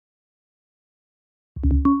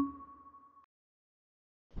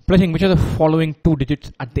Replacing which of the following two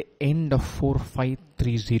digits at the end of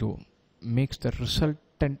 4530 makes the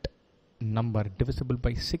resultant number divisible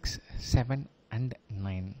by 6, 7 and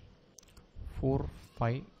 9.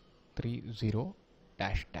 4530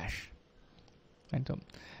 dash dash. And so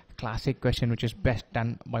classic question which is best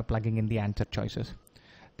done by plugging in the answer choices.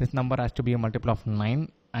 This number has to be a multiple of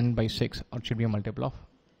 9 and by 6, or it should be a multiple of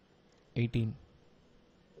 18.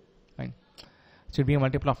 Fine. It should be a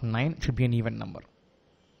multiple of 9, it should be an even number.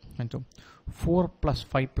 And so 4 plus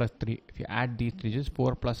 5 plus 3, if you add these digits,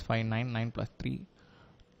 4 plus 5, 9, 9 plus 3,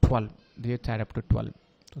 12. Digits add up to 12.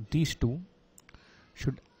 So these two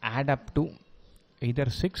should add up to either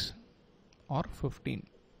 6 or 15.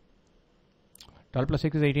 12 plus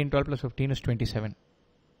 6 is 18, 12 plus 15 is 27.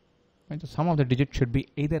 And so sum of the digits should be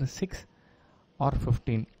either 6 or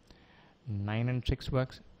 15. 9 and 6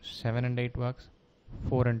 works, 7 and 8 works,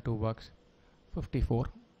 4 and 2 works, 54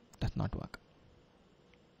 does not work.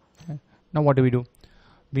 Okay. Now what do?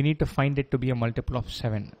 We need to find it to be a multiple of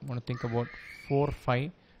 7. I want to think about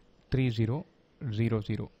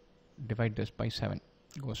 453000. Divide this by 7.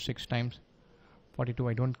 It goes 6 times. 42.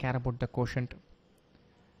 I don't care about the quotient.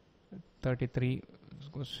 33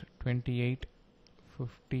 goes 28,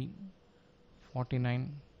 50,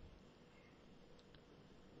 49,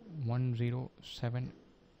 107,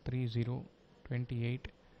 30, 28.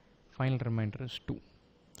 Final remainder is 2.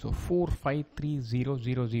 So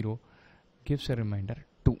 453000 gives a remainder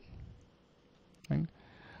 2. Right?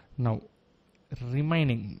 Now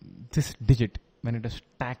remaining this digit when it is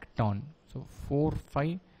tacked on, so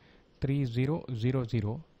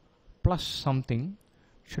 453000 plus something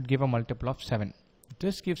should give a multiple of 7.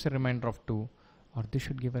 This gives a remainder of 2, or this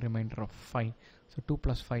should give a remainder of 5. So 2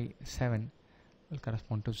 plus 5, 7 will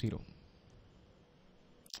correspond to 0.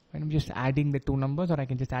 And I'm just adding the two numbers, or I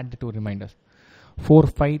can just add the two reminders.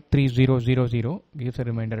 453000 gives a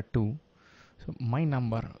remainder 2. So my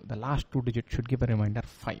number, the last two digits, should give a remainder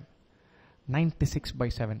 5. 96 by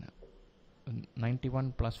 7.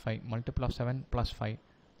 91 plus 5, multiple of 7 plus 5.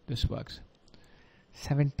 This works.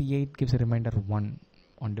 78 gives a remainder 1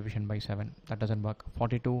 on division by 7. That doesn't work.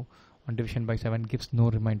 42 on division by 7 gives no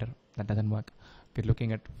remainder. That doesn't work. We're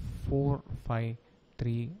looking at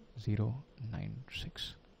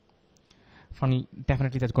 453096. Finally,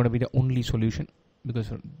 definitely that's going to be the only solution,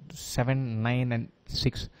 because 7, 9 and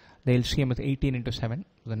 6, the LCM is 18 into 7.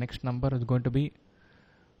 The next number is going to be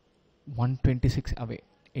 126 away.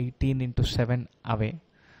 18 into 7 away.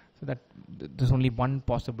 So that there's only one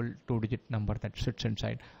possible two-digit number that sits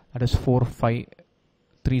inside. That is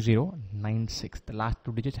 453096. The last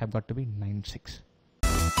two digits have got to be 96.